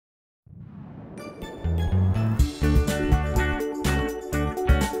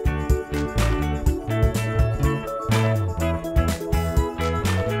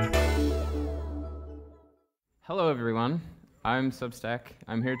Hello, everyone. I'm Substack.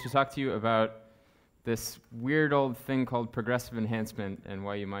 I'm here to talk to you about this weird old thing called progressive enhancement and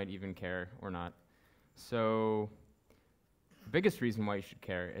why you might even care or not. So the biggest reason why you should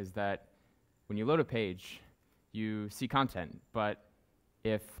care is that when you load a page, you see content, but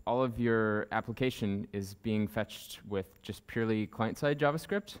if all of your application is being fetched with just purely client-side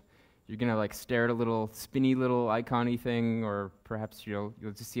JavaScript, you're gonna like stare at a little spinny little icon-y thing, or perhaps you'll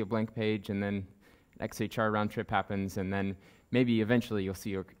just see a blank page and then an XHR round trip happens, and then maybe eventually you'll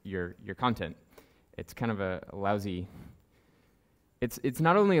see your content. It's kind of a lousy, it's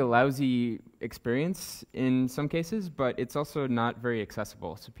not only a lousy experience in some cases, but it's also not very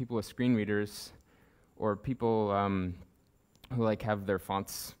accessible. So people with screen readers or people who like have their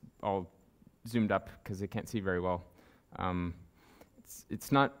fonts all zoomed up because they can't see very well,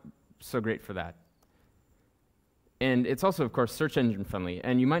 it's not so great for that. And it's also, of course, search engine friendly.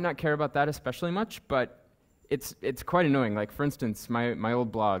 And you might not care about that especially much, but it's quite annoying. Like, for instance, my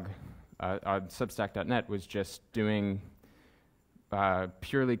old blog on Substack.net was just doing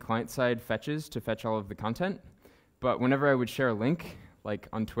purely client-side fetches to fetch all of the content. But whenever I would share a link, like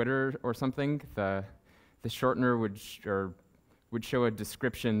on Twitter or something, the shortener would show a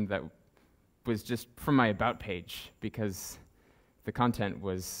description that was just from my About page, because the content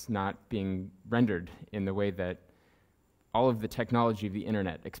was not being rendered in the way that all of the technology of the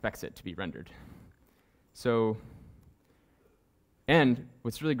internet expects it to be rendered. So, and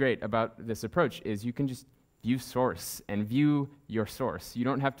what's really great about this approach is you can just view source and view your source. You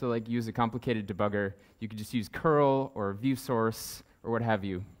don't have to like use a complicated debugger. You could just use curl or view source or what have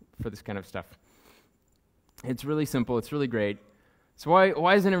you for this kind of stuff. It's really simple, it's really great. So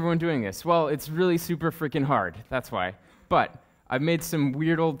why isn't everyone doing this? Well, it's really super freaking hard, that's why. But I've made some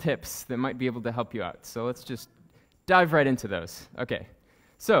weird old tips that might be able to help you out. So let's just dive right into those. Okay,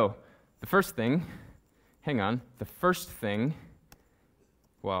 so the first thing,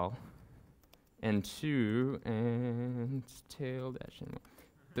 well, N2 and tail dash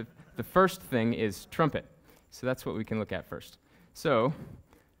N1. The first thing is trumpet. So that's what we can look at first. So,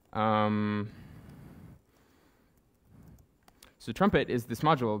 so trumpet is this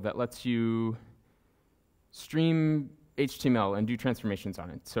module that lets you stream HTML and do transformations on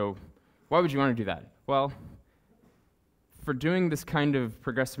it. So why would you want to do that? Well, for doing this kind of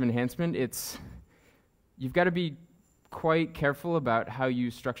progressive enhancement, you've got to be quite careful about how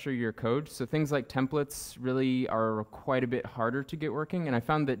you structure your code. So things like templates really are quite a bit harder to get working, and I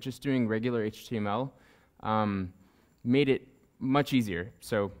found that just doing regular HTML made it much easier.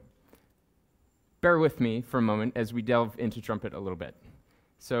 So bear with me for a moment as we delve into Trumpet a little bit.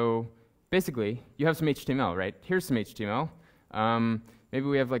 So basically, you have some HTML, right? Here's some HTML. Maybe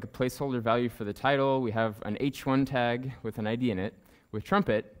we have like a placeholder value for the title. We have an h1 tag with an ID in it. With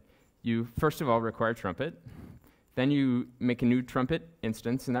Trumpet, you first of all require Trumpet. Then you make a new Trumpet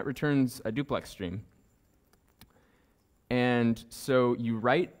instance, and that returns a duplex stream. And so you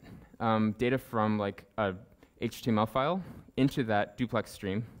write data from like a HTML file into that duplex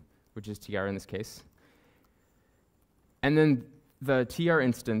stream, which is tr in this case. And then the tr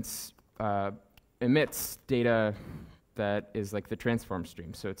instance emits data that is like the transform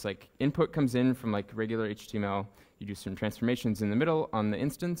stream. So it's like input comes in from like regular HTML, you do some transformations in the middle on the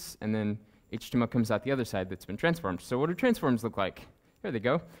instance, and then HTML comes out the other side that's been transformed. So what do transforms look like? Here they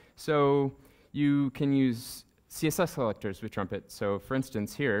go. So you can use CSS selectors with Trumpet. So for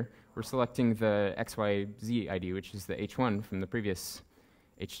instance here, we're selecting the XYZ ID, which is the H1 from the previous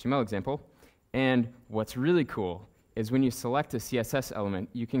HTML example. And what's really cool is when you select a CSS element,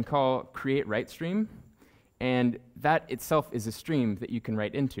 you can call create write stream, and that itself is a stream that you can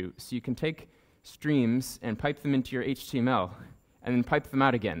write into. So you can take streams and pipe them into your HTML, and then pipe them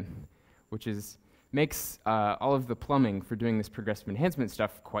out again, which makes all of the plumbing for doing this progressive enhancement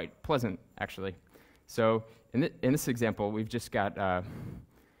stuff quite pleasant, actually. So in this example, we've just got a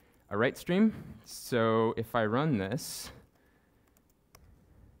write stream. So if I run this,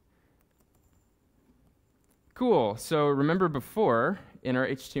 cool. So remember before, in our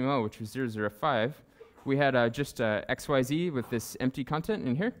HTML, which was 005, we had just XYZ with this empty content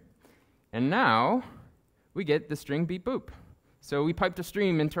in here. And now we get the string beep boop. So we piped a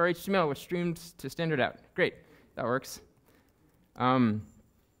stream into our HTML, which streamed to standard out. Great, that works.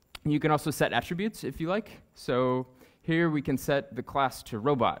 You can also set attributes if you like. So here we can set the class to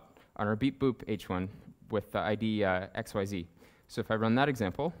robot on our beep boop h1 with the ID XYZ. So if I run that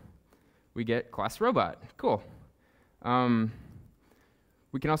example, we get class robot. Cool.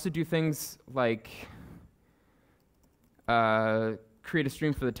 We can also do things like create a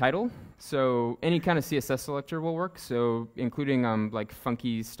stream for the title. So any kind of CSS selector will work, so including like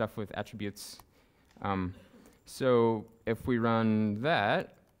funky stuff with attributes. So if we run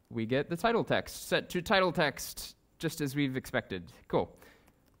that, we get the title text set to title text, just as we've expected. Cool.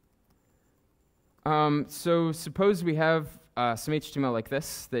 So suppose we have some HTML like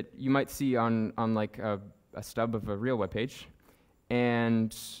this that you might see on like a stub of a real web page.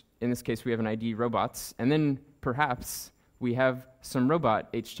 And in this case, we have an ID robots. And then perhaps we have some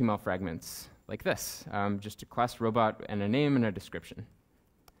robot HTML fragments like this, just a class robot and a name and a description.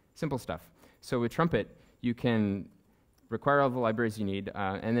 Simple stuff. So with Trumpet, you can require all the libraries you need,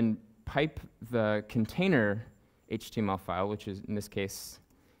 and then pipe the container HTML file, which is in this case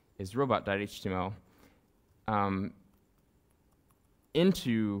is robot.html,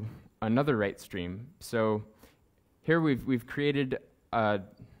 into another write stream. So here we've created a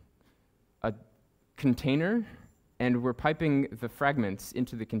container, and we're piping the fragments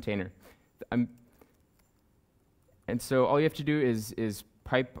into the container. And so all you have to do is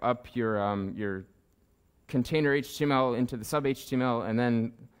pipe up your container HTML into the sub HTML and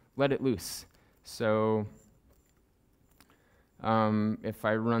then let it loose. So if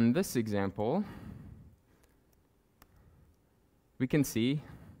I run this example, we can see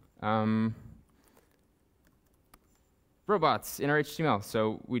robots in our HTML.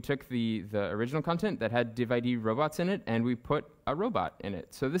 So we took the original content that had div ID robots in it, and we put a robot in it.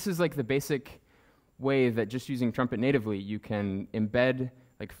 So this is like the basic way that just using Trumpet natively, you can embed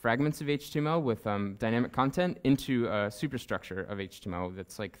like fragments of HTML with dynamic content into a superstructure of HTML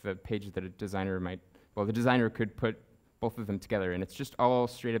that's like the page that a designer might, well, the designer could put both of them together, and it's just all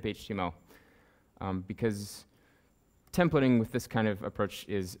straight up HTML. Because templating with this kind of approach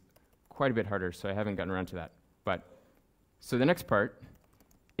is quite a bit harder, so I haven't gotten around to that. So the next part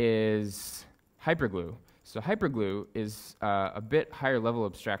is hyperglue. So hyperglue is a bit higher level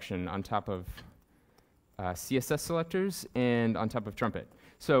abstraction on top of CSS selectors and on top of Trumpet.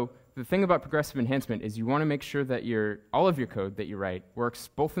 So the thing about progressive enhancement is you want to make sure that all of your code that you write works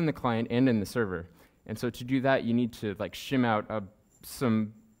both in the client and in the server. And so to do that, you need to like shim out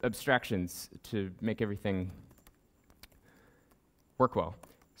some abstractions to make everything work well.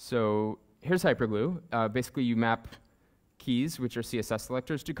 So here's hyperglue. Basically, you map keys, which are CSS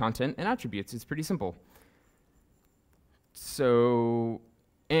selectors, to content and attributes. It's pretty simple. So,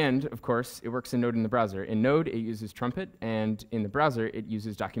 and of course, it works in Node in the browser. In Node, it uses Trumpet, and in the browser, it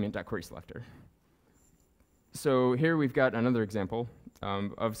uses document.querySelector. So here we've got another example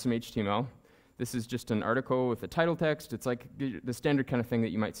of some HTML. This is just an article with a title text. It's like the standard kind of thing that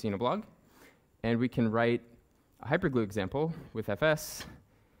you might see in a blog. And we can write a hyperglue example with FS,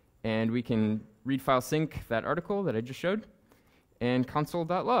 and we can read file sync that article that I just showed, and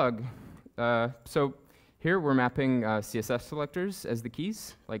console.log. So here we're mapping CSS selectors as the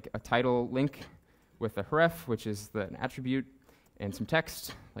keys, like a title link with a href, which is an attribute, and some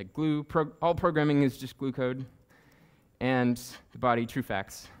text, like glue. All programming is just glue code. And the body, true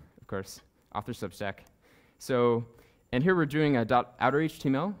facts, of course, author Substack. So, and here we're doing a .outer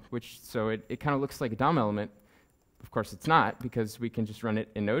HTML, so it kind of looks like a DOM element. Of course, it's not, because we can just run it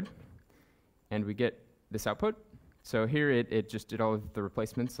in Node, and we get this output. So here it just did all of the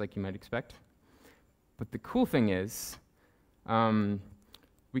replacements like you might expect. But the cool thing is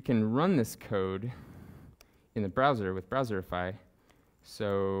we can run this code in the browser with Browserify.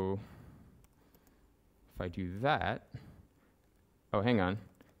 So if I do that, oh, hang on.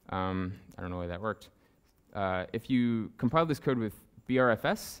 I don't know why that worked. If you compile this code with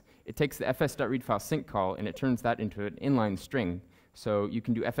brfs, it takes the fs.readFileSync call, and it turns that into an inline string. So you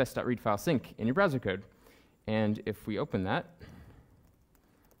can do fs.readFileSync in your browser code. And if we open that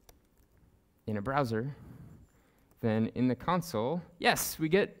in a browser, then in the console, yes, we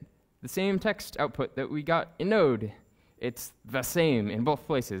get the same text output that we got in Node. It's the same in both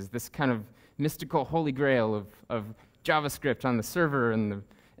places, this kind of mystical holy grail of JavaScript on the server and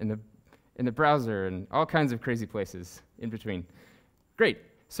in the browser and all kinds of crazy places in between. Great.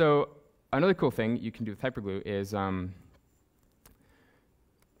 So another cool thing you can do with hyperglue is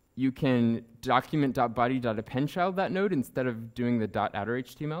you can document.body.appendChild that node instead of doing the .outer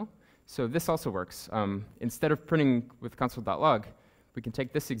HTML. So this also works. Instead of printing with console.log, we can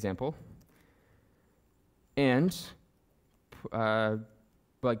take this example and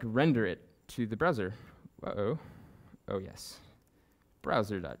like render it to the browser. Uh-oh. Oh, yes.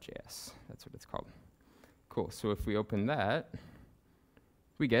 Browser.js. That's what it's called. Cool. So if we open that,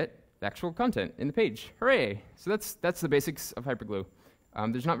 we get the actual content in the page. Hooray! So that's the basics of hyperglue.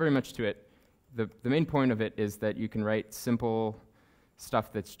 There's not very much to it. The main point of it is that you can write simple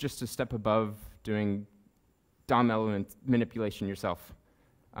stuff that's just a step above doing DOM element manipulation yourself.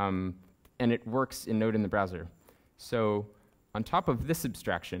 And it works in Node in the browser. So on top of this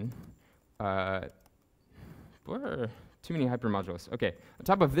abstraction, too many hypermodules. Okay, on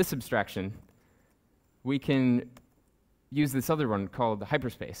top of this abstraction, we can use this other one called the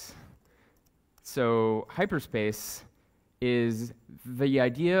hyperspace. So hyperspace is the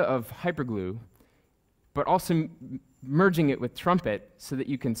idea of hyperglue, but also merging it with Trumpet so that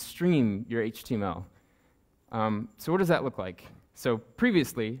you can stream your HTML. So what does that look like? So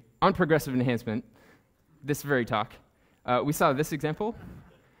previously, on progressive enhancement, this very talk, we saw this example.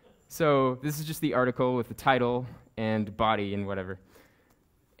 So this is just the article with the title and body and whatever.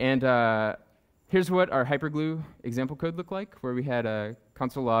 And here's what our hyperglue example code looked like, where we had a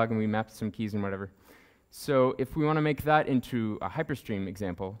console log and we mapped some keys and whatever. So if we want to make that into a hyperstream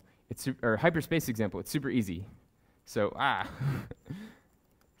example, or hyperspace example, it's super easy. So,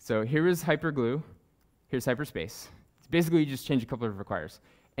 so here is hyperglue, here's hyperspace. It's basically, you just change a couple of requires.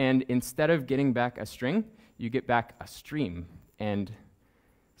 And instead of getting back a string, you get back a stream. And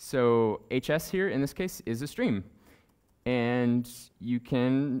so HS here, in this case, is a stream. And you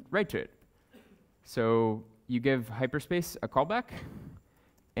can write to it. So you give hyperspace a callback,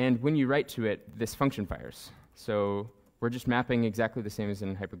 and when you write to it, this function fires. So we're just mapping exactly the same as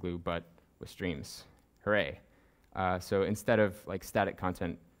in hyperglue, but with streams. Hooray. So instead of like static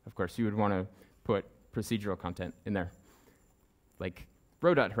content, of course, you would want to put procedural content in there, like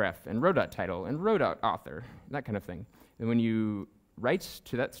row.href and row.title and row.author, that kind of thing. And when you write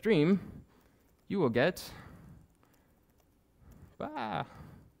to that stream, you will get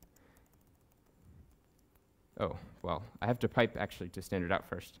oh, well, I have to pipe actually to standard out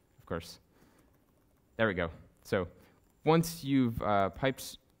first, of course. There we go. So once you've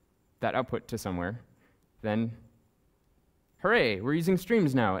piped that output to somewhere, then hooray, we're using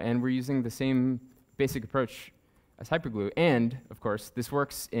streams now, and we're using the same basic approach as hyperglue. And, of course, this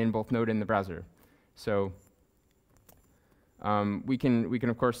works in both Node and the browser. So we can,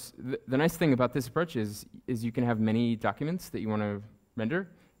 of course, the nice thing about this approach is you can have many documents that you want to render,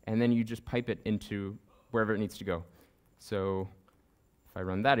 and then you just pipe it into wherever it needs to go. So if I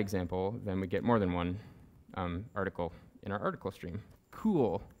run that example, then we get more than one article in our article stream.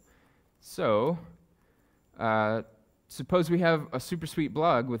 Cool. So suppose we have a super sweet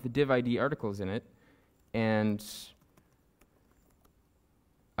blog with the div ID articles in it, and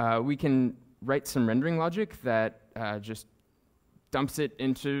we can write some rendering logic that just dumps it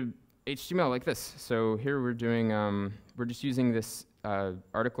into HTML like this. So here we're doing, we're just using this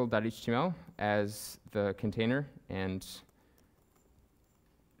article.html as the container, and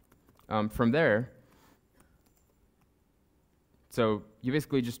from there, so you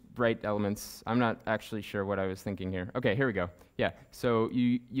basically just write elements. I'm not actually sure what I was thinking here. Okay, here we go. Yeah, so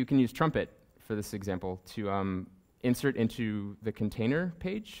you can use Trumpet for this example to insert into the container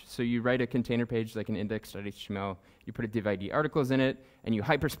page. So you write a container page like an index.html, you put a div ID articles in it, and you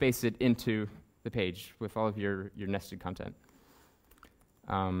hyperspace it into the page with all of your nested content.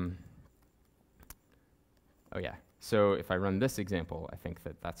 Oh yeah, so if I run this example, I think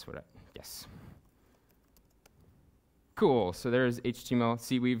that's what yes. Cool, so there's HTML.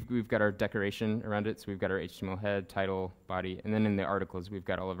 See, we've got our decoration around it, so we've got our HTML head, title, body, and then in the articles, we've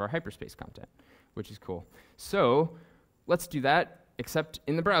got all of our hyperspace content, which is cool. So let's do that, except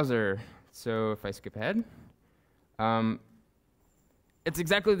in the browser. So if I skip ahead, it's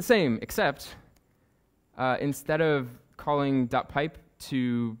exactly the same, except instead of calling .pipe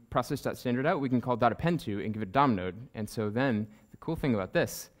to process.standardout, we can call .append to and give it a DOM node. And so then the cool thing about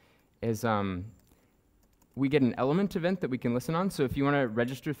this is we get an element event that we can listen on. So if you want to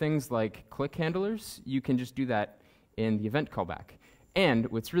register things like click handlers, you can just do that in the event callback.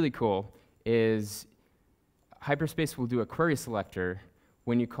 And what's really cool is Hyperspace will do a query selector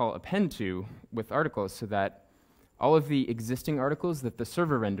when you call append to with articles, so that all of the existing articles that the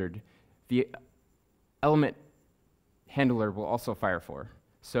server rendered, the element handler will also fire for.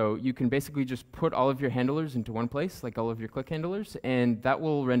 So you can basically just put all of your handlers into one place, like all of your click handlers, and that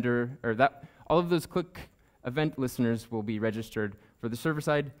will render, or that all of those click event listeners will be registered for the server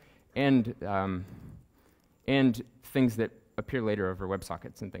side, and things that appear later over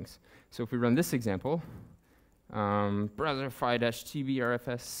WebSockets and things. So if we run this example,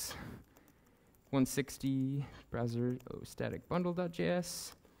 browserify-tbrfs 160 browser static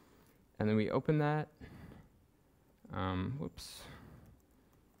bundle.js, and then we open that.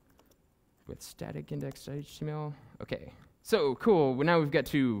 With static index.html. Okay, so cool. Well, now we've got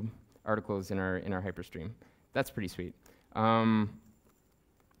two articles in our hyperstream. That's pretty sweet. But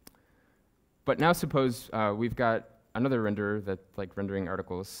now suppose we've got another renderer that's like rendering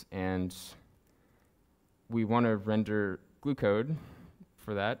articles, and we want to render glue code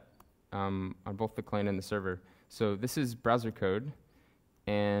for that on both the client and the server. So this is browser code,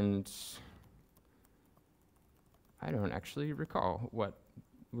 and I don't actually recall what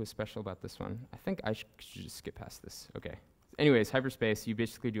was special about this one. I think I should just skip past this. Okay. Anyways, hyperspace, you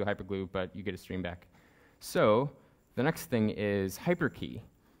basically do a hyperglue, but you get a stream back. So the next thing is hyperkey.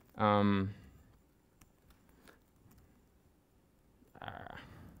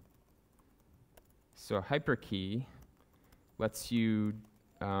 So hyperkey lets you,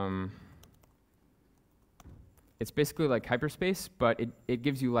 it's basically like hyperspace, but it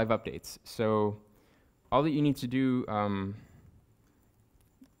gives you live updates. So all that you need to do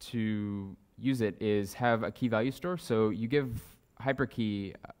to use it is have a key value store. So you give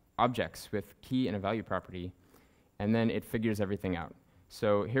hyperkey objects with key and a value property, and then it figures everything out.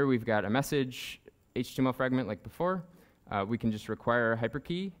 So here we've got a message HTML fragment like before. We can just require a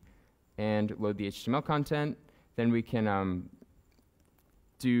hyperkey and load the HTML content. Then we can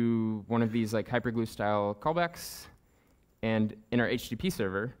do one of these like hyperglue style callbacks. And in our HTTP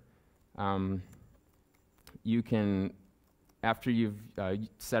server, you can, after you've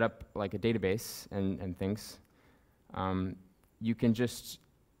set up like a database and things, you can just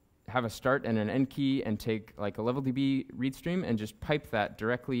have a start and an end key and take like a LevelDB read stream and just pipe that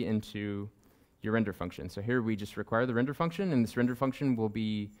directly into your render function. So here we just require the render function, and this render function will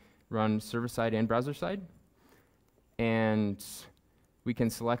be run server-side and browser-side. And we can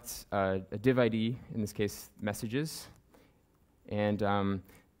select a div ID, in this case messages. And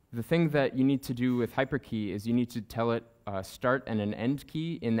the thing that you need to do with hyperkey is you need to tell it a start and an end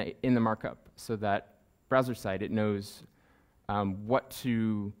key in the markup, so that browser-side it knows what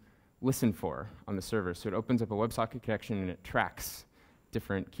to listen for on the server. So it opens up a WebSocket connection and it tracks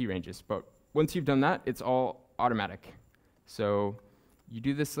different key ranges. But once you've done that, it's all automatic. So you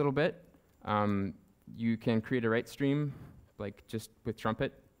do this little bit. You can create a write stream, like just with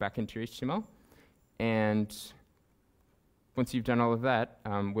trumpet, back into your HTML. And once you've done all of that,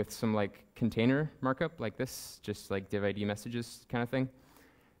 with some like container markup like this, just like div ID messages kind of thing,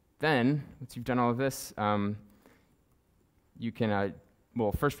 then once you've done all of this, you can,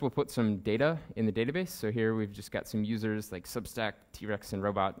 well, first we'll put some data in the database. So here we've just got some users like Substack, T-Rex, and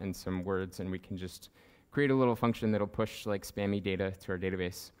Robot, and some words, and we can just create a little function that'll push like spammy data to our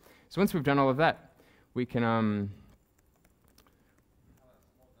database. So once we've done all of that, we can,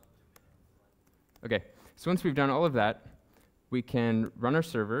 okay, so once we've done all of that, we can run our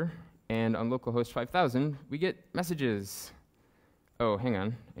server, and on localhost 5000, we get messages. Oh, hang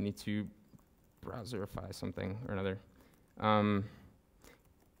on, I need to browserify something or another.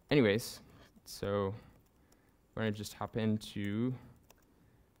 Anyways, so we're going to just hop into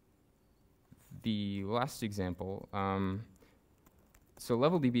the last example. So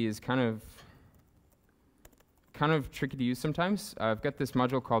LevelDB is kind of tricky to use sometimes. I've got this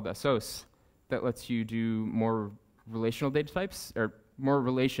module called assoc that lets you do more relational data types, or more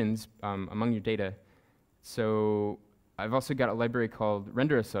relations among your data. So I've also got a library called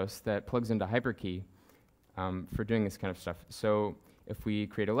renderAssoc that plugs into hyperkey for doing this kind of stuff. So if we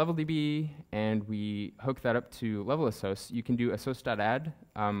create a LevelDB and we hook that up to levelassoc, you can do assoc.add,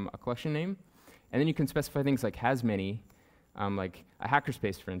 a collection name, and then you can specify things like has many, like a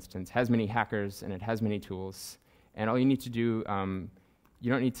hackerspace, for instance, has many hackers and it has many tools. And all you need to do,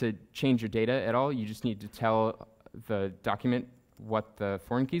 you don't need to change your data at all. You just need to tell the document what the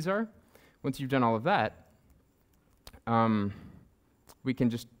foreign keys are. Once you've done all of that, we can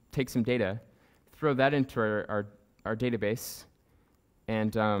just take some data, throw that into our database,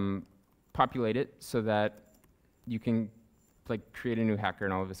 and populate it so that you can like create a new hacker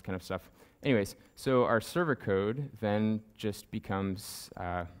and all of this kind of stuff. Anyways, so our server code then just becomes,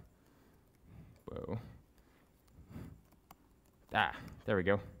 there we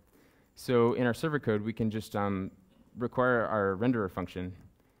go. So in our server code, we can just require our renderer function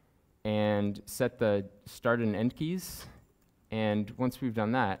and set the start and end keys. And once we've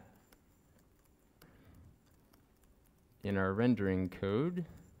done that, in our rendering code,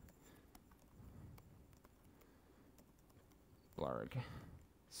 blarg.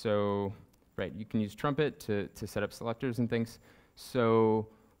 So, right, you can use trumpet to set up selectors and things. So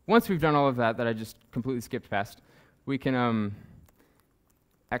once we've done all of that I just completely skipped past, we can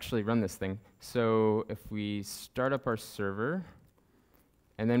actually run this thing. So if we start up our server,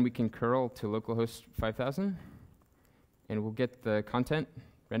 and then we can curl to localhost 5000, and we'll get the content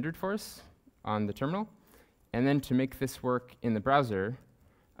rendered for us on the terminal. And then to make this work in the browser,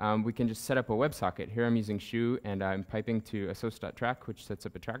 we can just set up a WebSocket. Here I'm using shoe, and I'm piping to assoc.track, which sets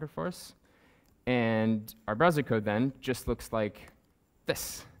up a tracker for us. And our browser code then just looks like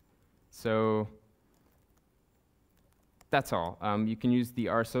this. So that's all. You can use the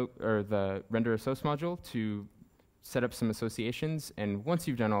the renderAssoc module to set up some associations. And once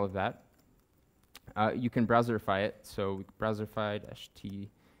you've done all of that, You can browserify it. So browserify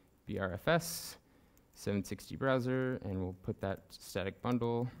 -tbrfs 760 browser, and we'll put that static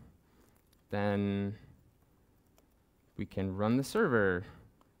bundle. Then we can run the server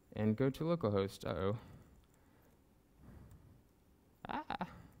and go to localhost. Uh-oh. Ah.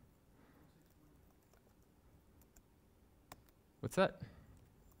 What's that?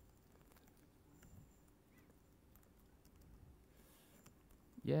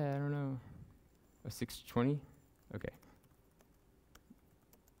 Yeah, I don't know. A 620? Okay.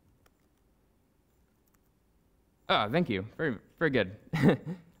 Ah, thank you. Very, very good.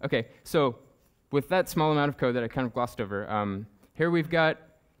 Okay, so with that small amount of code that I kind of glossed over,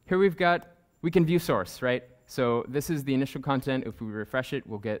 we can view source, right? So this is the initial content. If we refresh it,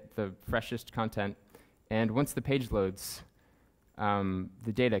 we'll get the freshest content. And once the page loads,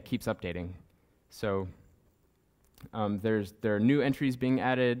 the data keeps updating. So there are new entries being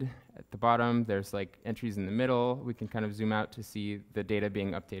added at the bottom. There's like entries in the middle. We can kind of zoom out to see the data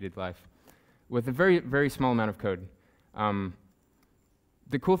being updated live with a very, very small amount of code.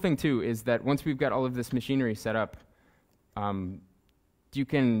 The cool thing too is that once we've got all of this machinery set up, you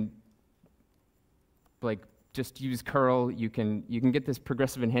can like just use curl. You can get this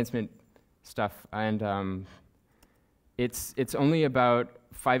progressive enhancement stuff, and it's only about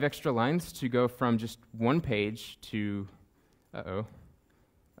 5 extra lines to go from just one page to to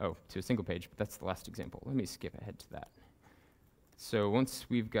a single page. But that's the last example. Let me skip ahead to that. So once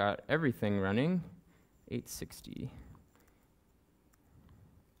we've got everything running, 860.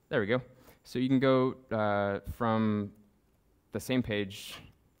 There we go. So you can go from the same page,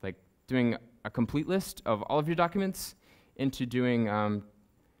 like doing a complete list of all of your documents, into doing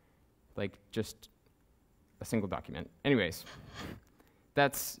like just a single document. Anyways,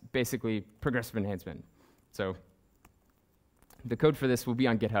 that's basically progressive enhancement. So the code for this will be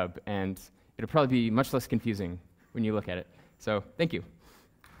on GitHub, and it'll probably be much less confusing when you look at it. So thank you.